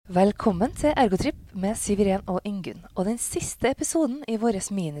Velkommen til Ergotrip med Siviren og Ingunn, og den siste episoden i vår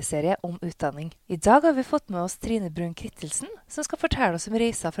miniserie om utdanning. I dag har vi fått med oss Trine Brun Kittelsen, som skal fortelle oss om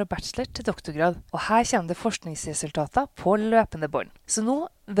reiser fra bachelor til doktorgrad. Og her kommer det forskningsresultater på løpende bånd. Så nå,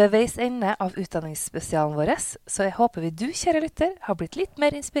 ved veis ende av utdanningsspesialen vår, så jeg håper vi du, kjære lytter, har blitt litt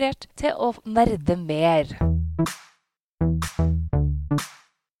mer inspirert til å nerde mer.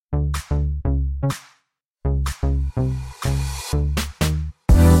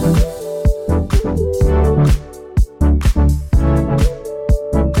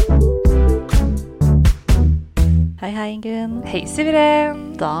 Hei Ingunn. Hei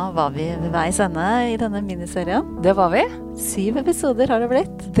Siviren. Da var vi ved veis ende i denne miniserien. Det var vi. 7 episoder har det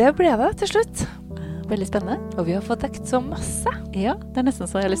blitt. Det ble det til slutt. Veldig spennende. Og vi har fått dekt så masse. Ja, det er nesten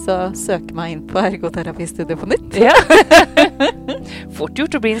så jeg har lyst til å søke meg inn på ergoterapistudiet på nytt. Ja. Fort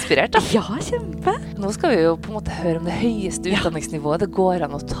gjort å bli inspirert da. Ja, kjempe. Nå skal vi jo på en måte høre om det høyeste utdanningsnivået det går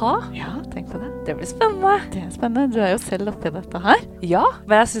an å ta. Ja, tenk på det. Det blir spennende. Det er spennende. Du er jo selv oppe i dette her. Ja,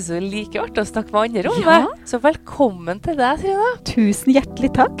 men jeg synes det er like artig å snakke med andre om Ja. det. Så velkommen til deg, Trine. Tusen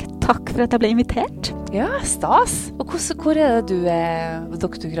hjertelig takk. Takk for at jeg ble invitert. Ja, stas. Og hvor er det du er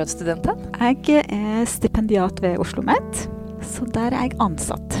doktorgradsstudent hen? Jeg er stipendiat ved OsloMet, så der er jeg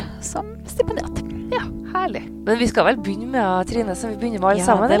ansatt som stipendiat. Ja, herlig. Men vi skal vel begynne med Trine, som vi begynner med alle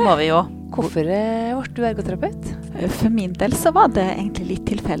sammen, det må vi jo. Hvorfor ble du ergoterapeut? For min del så var det egentlig litt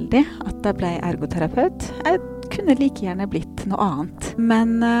tilfeldig at jeg ble ergoterapeut. Jeg kunne like gjerne blitt noe annet.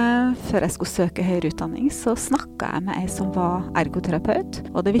 Men før jeg skulle søke høyere utdanning, så snakket jeg med ei som var ergoterapeut.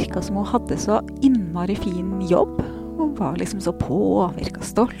 Og det virket som hun hadde så innmari fin jobb. Hun var liksom så på og virket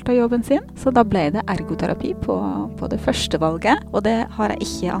stolt av jobben sin. Så da ble det ergoterapi på det første valget. Og det har jeg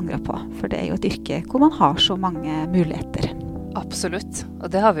ikke angret på, for det er jo et yrke hvor man har så mange muligheter. Absolutt. Og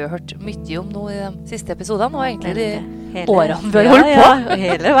det har vi jo hørt mye om nå i de siste episodene, og egentlig de Hele årene vi har holdt på. Ja,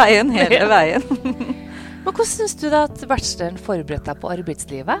 hele veien. Men hvordan synes du da at bacheloren forberedte deg på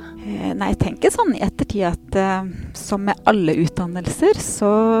arbeidslivet? Nei, jeg tenker sånn i ettertid at som med alle utdannelser,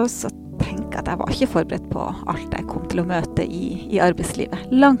 så tenker jeg at jeg var ikke forberedt på alt jeg kom til å møte i arbeidslivet.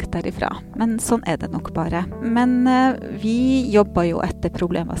 Langt derifra. Men sånn er det nok bare. Men vi jobbet jo etter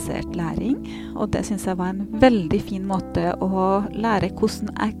problembasert læring, og det synes jeg var en veldig fin måte å lære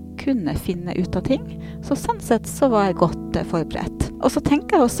hvordan jeg kunne finne ut av ting. Så sånn sett så var jeg godt forberedt. Og så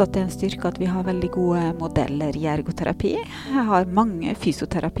tenker jeg også at det er en styrke at vi har veldig gode modeller i ergoterapi. Jeg har mange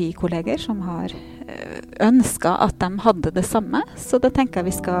fysioterapikolleger som har ønsket at de hadde det samme, så det tenker jeg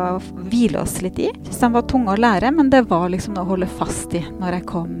vi skal hvile oss litt i. Jeg synes de var tunge å lære, men det var liksom å holde fast i når jeg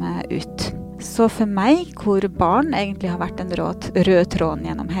kom ut. Så for meg, hvor barn egentlig har vært den røde tråden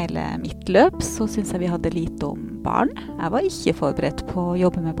gjennom hele mitt løp, så synes jeg vi hadde lite om barn. Jeg var ikke forberedt på å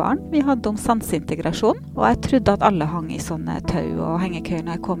jobbe med barn. Vi hadde om sanseintegrasjon, og jeg trodde at alle hang i sånne tau og hengekøyer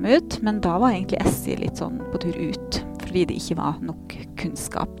når jeg kom ut, men da var egentlig SI litt sånn på tur ut, fordi det ikke var nok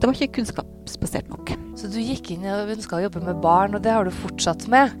kunnskap. Det var ikke kunnskapsbasert nok. Så du gikk inn og ønsket å jobbe med barn, og det har du fortsatt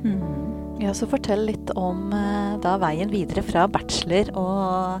med? Ja, så fortell litt om da veien videre fra bachelor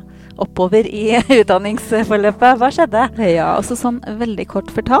og oppover i utdanningsforløpet. Hva skjedde? Ja, altså sånn veldig kort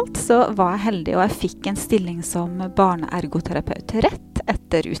fortalt så var jeg heldig, og jeg fikk en stilling som barneergoterapeut rett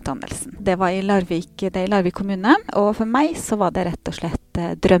etter utdannelsen. Det var i Larvik kommune, og for meg så var det rett og slett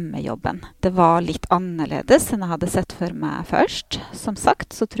drømmejobben. Det var litt annerledes enn jeg hadde sett for meg først. Som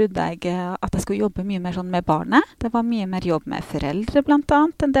sagt så trodde jeg at jeg skulle jobbe mye mer sånn med barnet. Det var mye mer jobb med foreldre blant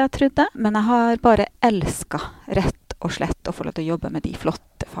annet enn det jeg trodde. Men jeg har bare elsket rett og slett å få lov til å jobbe med de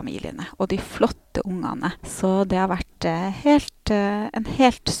flotte familiene og de flotte ungene. Så det har vært en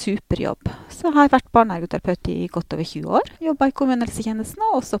helt super jobb. Så jeg har vært barneergoterapeut i godt over 20 år. Jobbet i kommunehelsetjenesten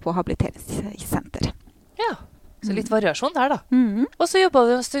og også på habiliteringssenter. Ja, så litt variasjon der da. Og så jobbet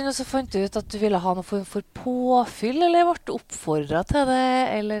du en stund, og så fant du ut at du ville ha noe form for påfyll, eller ble du oppfordret til det,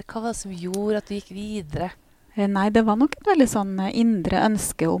 eller hva var det som gjorde at du gikk videre? Nei, det var nok et veldig sånn indre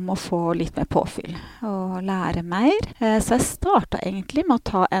ønske om å få litt mer påfyll og lære mer. Så jeg startet egentlig med å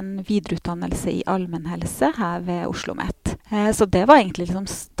ta en videreutdannelse i allmennhelse her ved OsloMet. Så det var egentlig liksom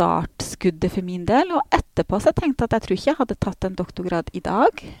startskuddet for min del, og etterpå så jeg tenkte at jeg tror ikke jeg hadde tatt en doktorgrad i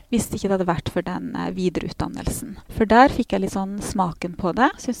dag, hvis det ikke hadde vært for den videreutdannelsen. For der fikk jeg litt sånn smaken på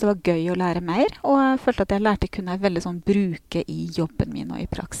det, syntes det var gøy å lære mer, og jeg følte at jeg lærte kunne jeg veldig sånn bruke i jobben min og i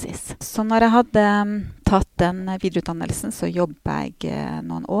praksis. Så når jeg hadde tatt den videreutdannelsen, så jobbet jeg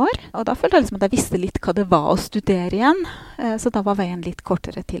noen år, og da følte jeg liksom at jeg visste litt hva det var å studere igjen, så da var veien litt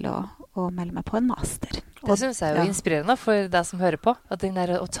kortere til å melde meg på en master. Det synes jeg er jo Ja. inspirerende for deg som hører på. At den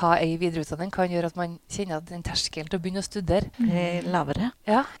der å ta ei videreutdanning kan gjøre at man kjenner at den terskelen til å begynne å studere. Lavere.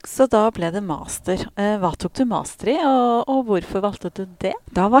 Ja. Så da ble det master. Hva tok du master i, og hvorfor valgte du det?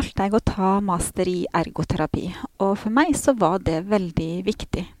 Da valgte jeg å ta master i ergoterapi, og for meg så var det veldig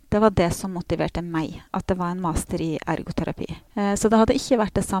viktig. Det var det som motiverte meg, at det var en master i ergoterapi. Så det hadde ikke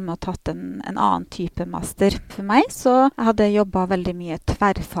vært det samme å tatt en annen type master. For meg så jeg hadde jobbet veldig mye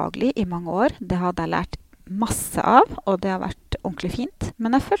tverrfaglig i mange år. Det hadde jeg lært masse av, og det har vært ordentlig fint.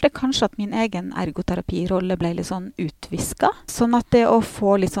 Men jeg følte kanskje at min egen ergoterapirolle ble litt sånn utvisket. Sånn at det å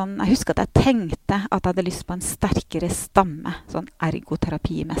få litt sånn, jeg husker at jeg tenkte at jeg hadde lyst på en sterkere stamme, sånn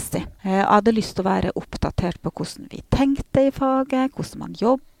ergoterapimessig. Jeg hadde lyst til å være oppdatert på hvordan vi tenkte i faget, hvordan man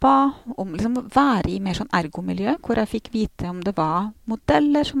jobba, om liksom å være i mer sånn ergomiljø, hvor jeg fikk vite om det var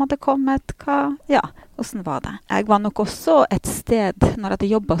modeller som hadde kommet, hvordan var det. Jeg var nok også et sted, når jeg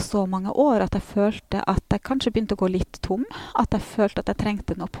hadde jobbet så mange år, at jeg følte at jeg kanskje begynte å gå litt tom, at jeg følte at jeg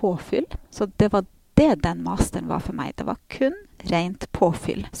trengte noe påfyll. Så det var det den masteren var for meg. Det var kun rent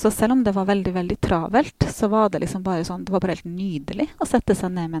påfyll. Så selv om det var veldig, veldig travelt, så var det liksom bare sånn, det var bare helt nydelig å sette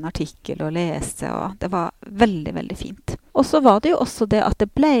seg ned med en artikkel og lese, og det var veldig, veldig fint. Og så var det jo også det at det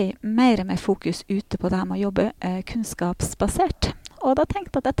ble mer og mer fokus ute på det her med å jobbe kunnskapsbasert. Og da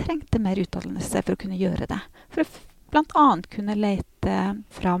tenkte jeg at jeg trengte mer utdannelse for å kunne gjøre det. For å blant annet kunne lete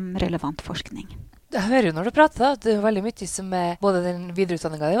fram relevant forskning. Jeg hører jo når du prater da, at det er veldig mye som er, både den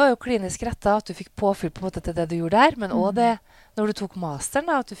videreutdanningen, det var jo klinisk rettet, at du fikk påfyll på en måte til det du gjorde der, men også det, når du tok masteren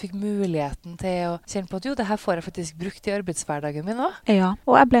da, at du fikk muligheten til å kjenne på at jo, det her får jeg faktisk brukt i arbeidshverdagen min også. Ja,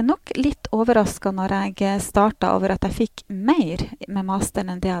 og jeg ble nok litt overrasket når jeg startet over at jeg fikk mer med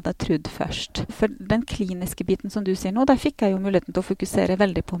masteren enn det jeg hadde trodd først. For den kliniske biten som du sier nå, der fikk jeg jo muligheten til å fokusere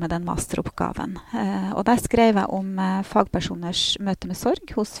veldig på med den masteroppgaven. Og der skrev jeg om fagpersoners møte med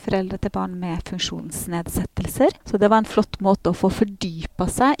sorg hos foreldre til barn med funksjonsnedsettelser. Så det var en flott måte å få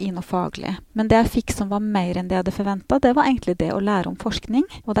fordypet seg i noe faglig. Men det jeg fikk som var mer enn det jeg hadde forventet, det var egentlig det å lære om forskning.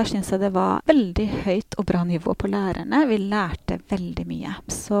 Og der synes jeg det var veldig høyt og bra nivå på lærerne. Vi lærte veldig mye.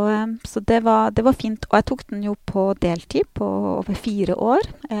 Så det var fint. Og jeg tok den jo på deltid på over 4 år,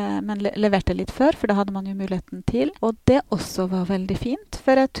 men leverte litt før, for da hadde man jo muligheten til. Og det også var veldig fint,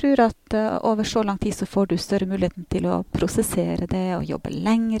 for jeg tror at over så lang tid så får du større muligheten til å prosessere det og jobbe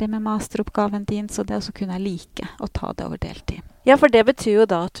lengre med masteroppgaven din, så det også kunne jeg like å ta det over deltid. Ja, for det betyr jo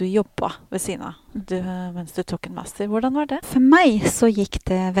da at du jobbet ved siden av mens du tok en master. Hvordan var det? For meg så gikk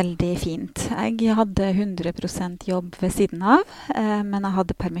det veldig fint. Jeg hadde 100% jobb ved siden av, men jeg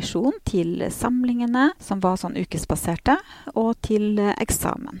hadde permisjon til samlingene, som var sånn ukesbaserte, og til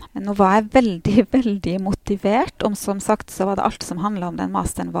eksamen. Nå var jeg veldig, veldig motivert. Som sagt så var det alt som handlet om den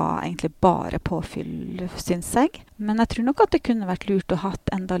masteren var egentlig bare påfyll, synes jeg. Men jeg tror nok at det kunne vært lurt å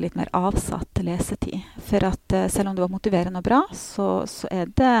hatt enda litt mer avsatt lesetid. For at selv om det var motiverende og bra, så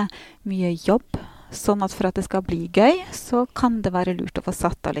er det mye jobb. Sånn at for at det skal bli gøy, så kan det være lurt å få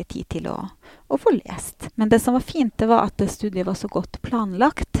satt av litt tid til å få lest. Men det som var fint, det var at det studiet var så godt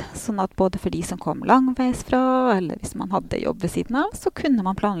planlagt, sånn at både for de som kom langveis fra, eller hvis man hadde jobb ved siden av, så kunne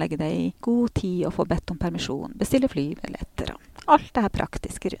man planlegge det i god tid og få bedt om permisjon, bestille flybilletter og alt det her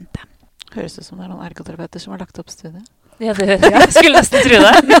praktiske rundt det. Høres ut som det er noen ergoterapeuter som har lagt opp studiet. Ja, det jeg skulle nesten tro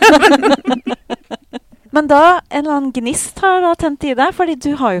det. Men da, en eller annen gnist har da tent i deg, fordi du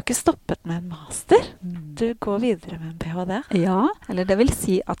har jo ikke stoppet med en master. Du går videre med en PhD. Ja, eller det vil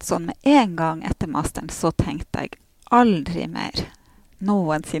si at sånn med en gang etter masteren så tenkte jeg aldri mer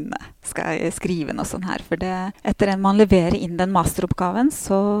noensinne skal jeg skrive noe sånn her. For det, etter en man leverer inn den masteroppgaven,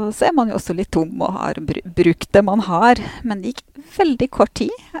 så er man jo også litt tom og har brukt det man har. Men det gikk veldig kort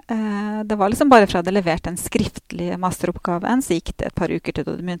tid. Det var liksom bare fra jeg hadde levert en skriftlig masteroppgaven, så gikk det et par uker til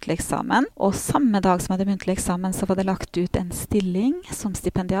det hadde muntlig eksamen. Og samme dag som jeg hadde muntlig eksamen, så var det lagt ut en stilling som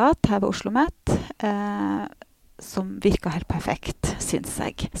stipendiat her ved OsloMet, som virket helt perfekt, synes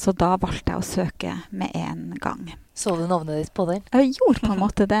jeg. Så da valgte jeg å søke med en gang. Så du navnet ditt på den? Jeg gjorde på en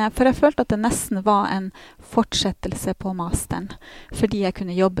måte det, for jeg følte at det nesten var en fortsettelse på masteren, fordi jeg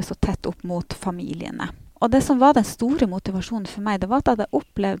kunne jobbe så tett opp mot familiene. Og det som var den store motivasjonen for meg, det var at jeg hadde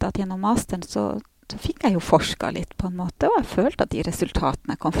opplevd at gjennom masteren så fikk jeg jo forsket litt på en måte, og jeg følte at de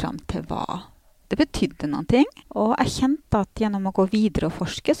resultatene jeg kom frem til det betydde noen ting. Og jeg kjente at gjennom å gå videre og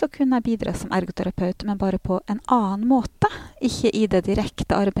forske, så kunne jeg bidra som ergoterapeut, men bare på en annen måte. Ikke i det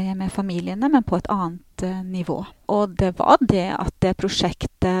direkte arbeidet med familiene, men på et annet nivå. Og det var det at det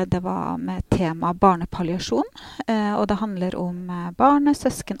prosjektet, det var med tema barnepalliasjon, og det handler om barn,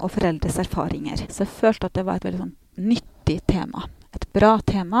 søsken og foreldres erfaringer. Så jeg følte at det var et veldig sånn nyttig tema. Et bra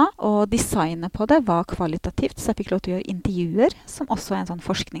tema, og designet på det var kvalitativt, så jeg fikk lov til å gjøre intervjuer, som også er en sånn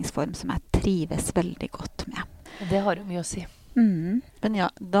forskningsform som jeg trives veldig godt med. Det har jo mye å si. Men ja,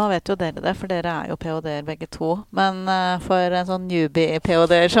 da vet jo dere det, for dere er jo PhD-er begge to. Men for en sånn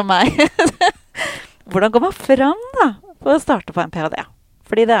newbie-PhD-er som meg, hvordan går man fram da, for å starte på en PhD?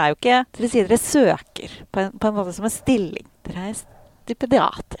 Fordi det er jo ikke, det vil si dere søker på en måte som en stilling. Dere er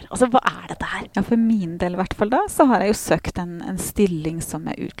stipendiater. Altså, hva er dette her? Ja, for min del i hvert fall da, så har jeg jo søkt en stilling som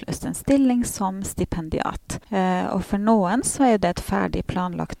er utløst, en stilling som stipendiat. Og for noen så er det et ferdig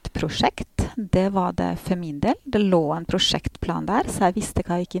planlagt prosjekt. Det var det for min del. Det lå en prosjektplan der, så jeg visste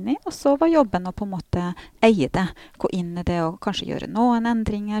hva jeg gikk inn i. Og så var jobben å på en måte eie det, gå inn i det og kanskje gjøre noen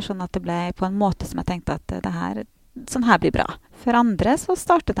endringer, sånn at det ble på en måte som jeg tenkte at det her, sånn her blir bra. For andre så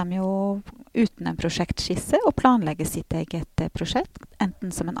startet de jo uten en prosjektskisse og planlegger sitt eget prosjekt,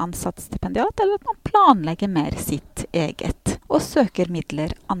 enten som en ansattstipendiat, eller at man planlegger mer sitt eget, og søker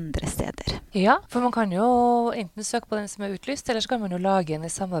midler andre steder. Ja, for man kan jo enten søke på den som er utlyst, eller så kan man jo lage en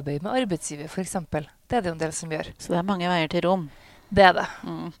i samarbeid med arbeidsgiver, for eksempel. Det er det jo en del som gjør. Så det er mange veier til rom. Det er det.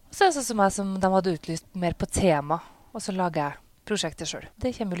 Så er det sånn som meg som de hadde utlyst mer på tema, og så lager jeg prosjektet selv.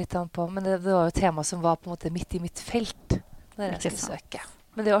 Det kommer jo litt an på, men det var jo tema som var på en måte midt i mitt felt, der jeg skulle søke.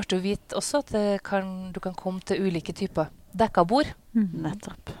 Men det er jo artig å vite også at du kan komme til ulike typer dekka bord.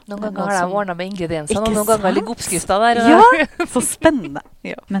 Nettopp. Noen ganger har de ordnet med ingrediensene, og noen ganger ligger oppskrifter der. Ja, så spennende.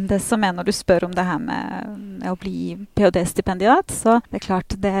 Ja. Men det som er når du spør om det her med å bli PhD-stipendiat, så det er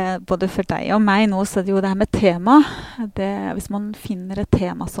klart det både for deg og meg nå, så er det jo det her med tema. Hvis man finner et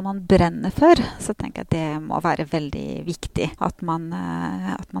tema som man brenner for, så tenker jeg det må være veldig viktig at man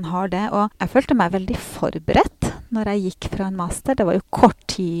har det. Og jeg følte meg veldig forberedt når jeg gikk fra en master. Det var jo kort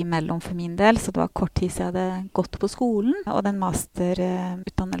tid mellom for min del, så det var kort tid siden jeg hadde gått på skolen, og den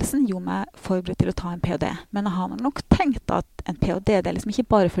masterutdannelsen gjorde meg forberedt til å ta en PhD. Men jeg har nok tenkt at en PhD det er liksom ikke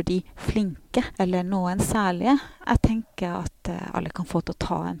bare for de flinke, eller noen særlige. Jeg tenker at alle kan få til å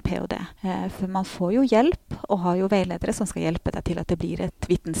ta en PhD. For man får jo hjelp, og har jo veiledere som skal hjelpe deg til at det blir et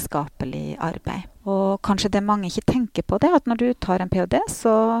vitenskapelig arbeid. Og kanskje det mange ikke tenker på det, at når du tar en PhD,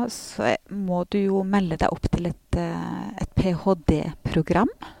 så må du jo melde deg opp til et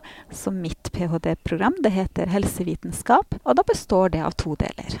PhD-program. Så mitt PhD-program, det heter helsevitenskap, og da består det av 2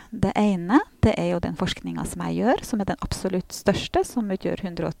 deler. Det ene, det er jo den forskningen som jeg gjør, som er den absolutt største, som utgjør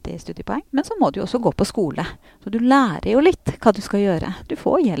 180 studiepoeng. Men så må du også gå på skole. Så du lærer jo litt hva du skal gjøre. Du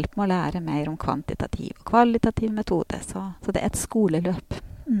får hjelp med å lære mer om kvantitativ og kvalitativ metode, så det er et skoleløp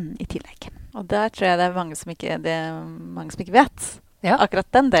i tillegg. Og der tror jeg det er mange som ikke vet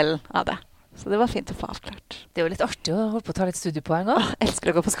akkurat den delen av det. Så det var fint å få avklart. Det er jo litt artig å holde på å ta litt studiepoeng også.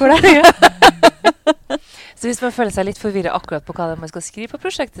 Elsker å gå på skole. Så hvis man føler seg litt forvirret akkurat på hva man skal skrive på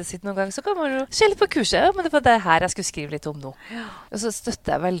prosjektet sitt noen gang, så kan man jo se litt på kurset. Men det var det her jeg skulle skrive litt om nå. Og så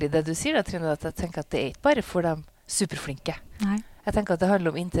støtter jeg veldig det du sier, da, Trine, at jeg tenker at det er ikke bare for de superflinke. Nei. Jeg tenker at det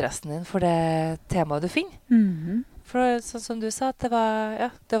handler om interessen din for det temaet du finner. For sånn som du sa, at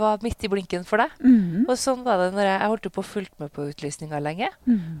det var midt i blinken for deg. Og sånn var det når jeg holdt på å fulgt med på utlysninga lenge.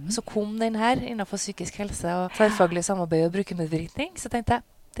 Og så kom den her innenfor psykisk helse og tverrfaglig samarbeid og brukermedvirkning. Så tenkte jeg,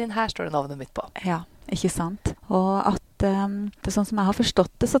 den her står det navnet mitt på. Ja, ikke sant? Og at det er sånn som jeg har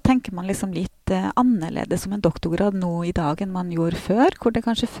forstått det, så tenker man liksom litt annerledes som en doktorgrad nå i dag enn man gjorde før, hvor det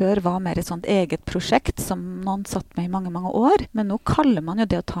kanskje før var mer et sånt eget prosjekt som noen satt med i mange, mange år. Men nå kaller man jo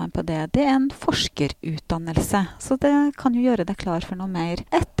det å ta en på det. Det er en forskerutdannelse, så det kan jo gjøre deg klar for noe mer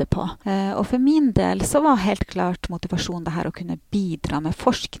etterpå. Og for min del så var helt klart motivasjonen det her å kunne bidra med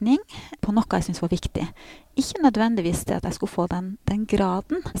forskning på noe jeg synes var viktig. Ikke nødvendigvis det at jeg skulle få den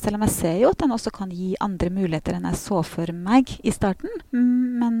graden, selv om jeg ser jo at den også kan gi andre muligheter enn jeg så for meg i starten.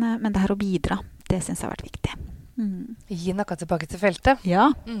 Men det her å bidra, det synes jeg har vært viktig. Gi noe tilbake til feltet. Ja.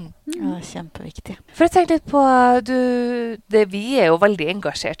 Ja, kjempeviktig. For jeg tenkte litt på, vi er jo veldig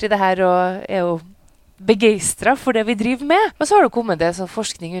engasjert i det her, og er jo begeistret for det vi driver med. Og så har det kommet det sånn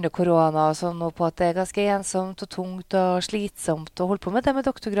forskning under korona og sånn, og på at det er ganske ensomt og tungt og slitsomt å holde på med det med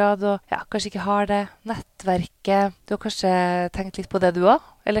doktorgrad, og kanskje ikke har det nettverket. Du har kanskje tenkt litt på det du også?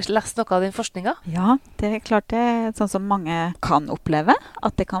 Eller lest noe av den forskninga? Ja, det er klart det er sånn som mange kan oppleve,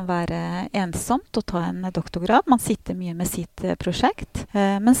 at det kan være ensomt å ta en doktorgrad. Man sitter mye med sitt prosjekt,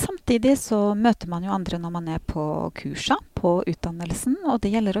 men samtidig så møter man jo andre når man er på kursa, på utdannelsen, og det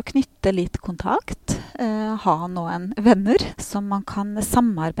gjelder å knytte litt kontakt, ha noen venner som man kan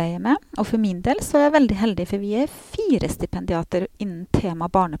samarbeide med. Og for min del så er jeg veldig heldig, for vi er 4 stipendiater innen tema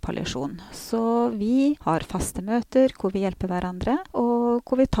barnepalliasjon. Så vi har faste møter hvor vi hjelper hverandre, og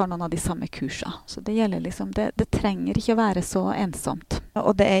hvor vi tar noen av de samme kursene. Så det gjelder liksom, det trenger ikke å være så ensomt.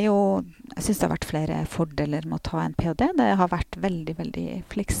 Og det er jo Jeg synes det har vært flere fordeler med å ta en PhD. Det har vært veldig, veldig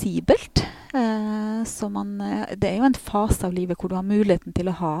fleksibelt. Så det er jo en fase av livet hvor du har muligheten til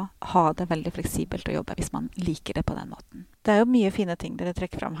å ha det veldig fleksibelt å jobbe, hvis man liker det på den måten. Det er jo mye fine ting dere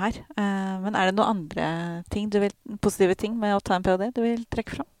trekker fram her. Men er det noen andre ting positive ting med å ta en PhD du vil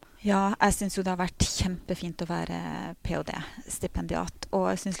trekke fram? Ja, jeg synes jo det har vært kjempefint å være PhD-stipendiat, og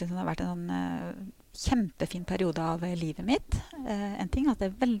jeg synes liksom det har vært en kjempefin periode av livet mitt. En ting er at det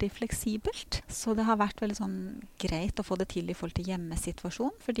er veldig fleksibelt, så det har vært veldig sånn greit å få det til i forhold til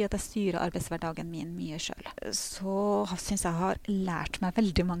hjemmesituasjon, fordi at jeg styrer arbeidshverdagen min mye selv. Så synes jeg har lært meg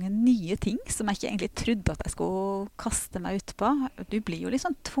veldig mange nye ting som jeg ikke egentlig trodde at jeg skulle kaste meg ut på. Du blir jo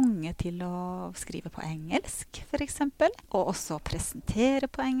liksom tvunget til å skrive på engelsk, for eksempel, og også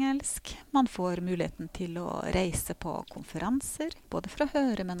presentere på engelsk. Man får muligheten til å reise på konferanser, både for å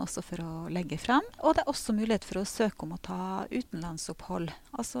høre, men også for å legge frem. Og det er også mulighet for å søke om å ta utenlandsopphold,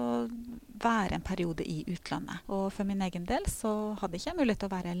 altså være en periode i utlandet. Og for min egen del så hadde jeg ikke mulighet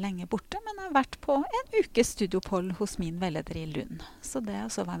til å være lenge borte, men jeg har vært på en ukes studieopphold hos min veileder i Lund. Så det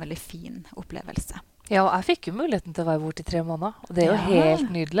også var en veldig fin opplevelse. Ja, og jeg fikk jo muligheten til å være borte i 3 måneder, og det er jo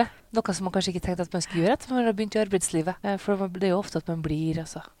helt nydelig. Noe som man kanskje ikke tenkte at man skulle gjøre etter man har begynt i arbeidslivet. For det er jo ofte at man blir,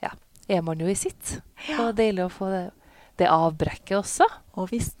 altså, ja, er man jo i sitt. Og det er deilig å få det avbrekket også.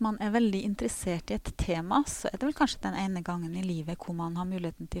 Og hvis man er veldig interessert i et tema, så er det vel kanskje den ene gangen i livet hvor man har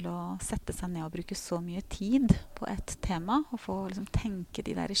muligheten til å sette seg ned og bruke så mye tid på et tema, og få liksom tenke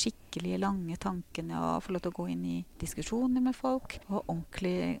de der skikkelig lange tankene, og få lov til å gå inn i diskusjoner med folk, og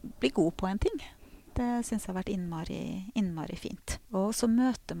ordentlig bli god på en ting. Det synes jeg har vært innmari fint. Og så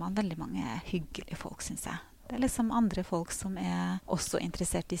møter man veldig mange hyggelige folk, synes jeg. Det er liksom andre folk som er også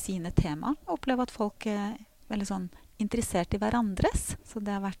interessert i sine tema, og opplever at folk er veldig sånn interessert i hverandres, så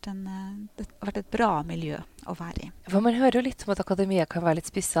det har vært et bra miljø å være i. For man hører jo litt om at akademia kan være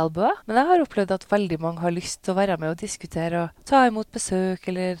litt spisse albuer, men jeg har opplevd at veldig mange har lyst til å være med og diskutere og ta imot besøk,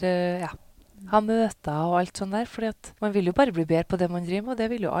 eller ha møter og alt sånt der, fordi at man vil jo bare bli bedre på det man driver med, og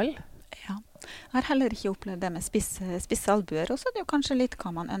det vil jo alle. Ja. Jeg har heller ikke opplevd det med spisse albuer, og så er det jo kanskje litt hva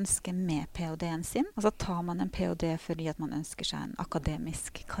man ønsker med PhD-en sin. Altså tar man en PhD fordi at man ønsker seg en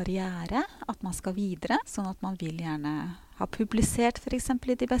akademisk karriere, at man skal videre, sånn at man vil gjerne ha publisert for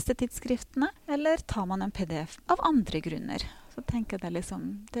eksempel i de beste tidsskriftene, eller tar man en PDF av andre grunner. Så tenker jeg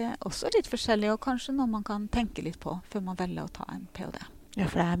det er også litt forskjellig, og kanskje noe man kan tenke litt på før man velger å ta en PhD. Ja,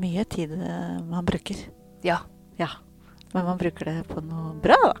 for det er mye tid man bruker. Ja. Men man bruker det på noe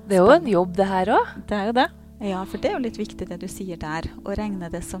bra, da. Det er jo en jobb det her også. Det er jo det. Ja, for det er jo litt viktig det du sier der, å regne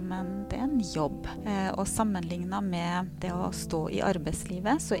det som det er en jobb. Og sammenlignet med det å stå i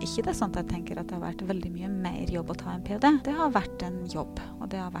arbeidslivet, så er ikke det sånn at jeg tenker at det har vært veldig mye mer jobb å ta en PhD. Det har vært en jobb, og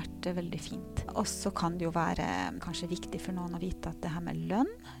det har vært veldig fint. Og så kan det jo være kanskje viktig for noen å vite at det her med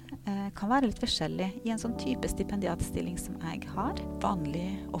lønn kan være litt forskjellig. I en sånn type stipendiatstilling som jeg har,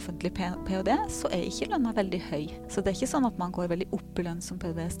 vanlig offentlig PhD, så er ikke lønna veldig høy. Så det er ikke sånn at man går veldig opp i lønn som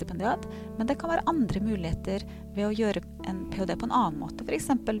PhD-stipendiat, men det kan være andre muligheter ved å gjøre en PhD på en annen måte. For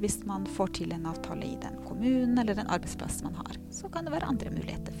eksempel hvis man får til en avtale i den kommunen eller den arbeidsplass man har, så kan det være andre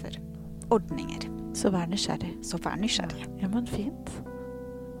muligheter for ordninger. Så vær nysgjerrig. Ja, men fint.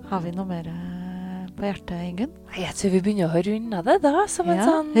 Har vi noe mer på hjertet, Ingunn? Jeg tror vi begynner å runde det da, som en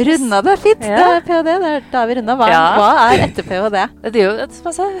sånn... Runde det, fint. Det er PhD, da har vi rundet. Hva er etter PhD? Det er jo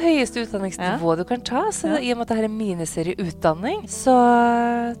det høyeste utdanningsnivå du kan ta, så i og med at dette er miniserieutdanning, så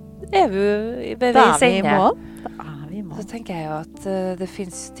er vi ved veis ende. Da er vi i mål. Så tenker jeg jo at det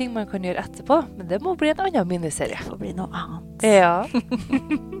finnes ting man kan gjøre etterpå, men det må bli en annen miniserie. Det får bli noe annet. Ja.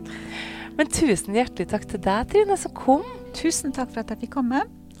 Men tusen hjertelig takk til deg, Trine, som kom. Tusen takk for at jeg fikk komme.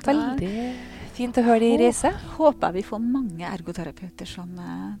 Veldig fint å høre deg i reise. Håper vi får mange ergoterapeuter som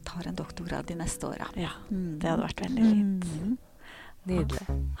tar en doktorgrad de neste årene. Ja, det hadde vært veldig fint.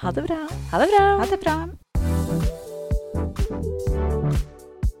 Nydelig. Ha det bra. Ha det bra. Ha det bra.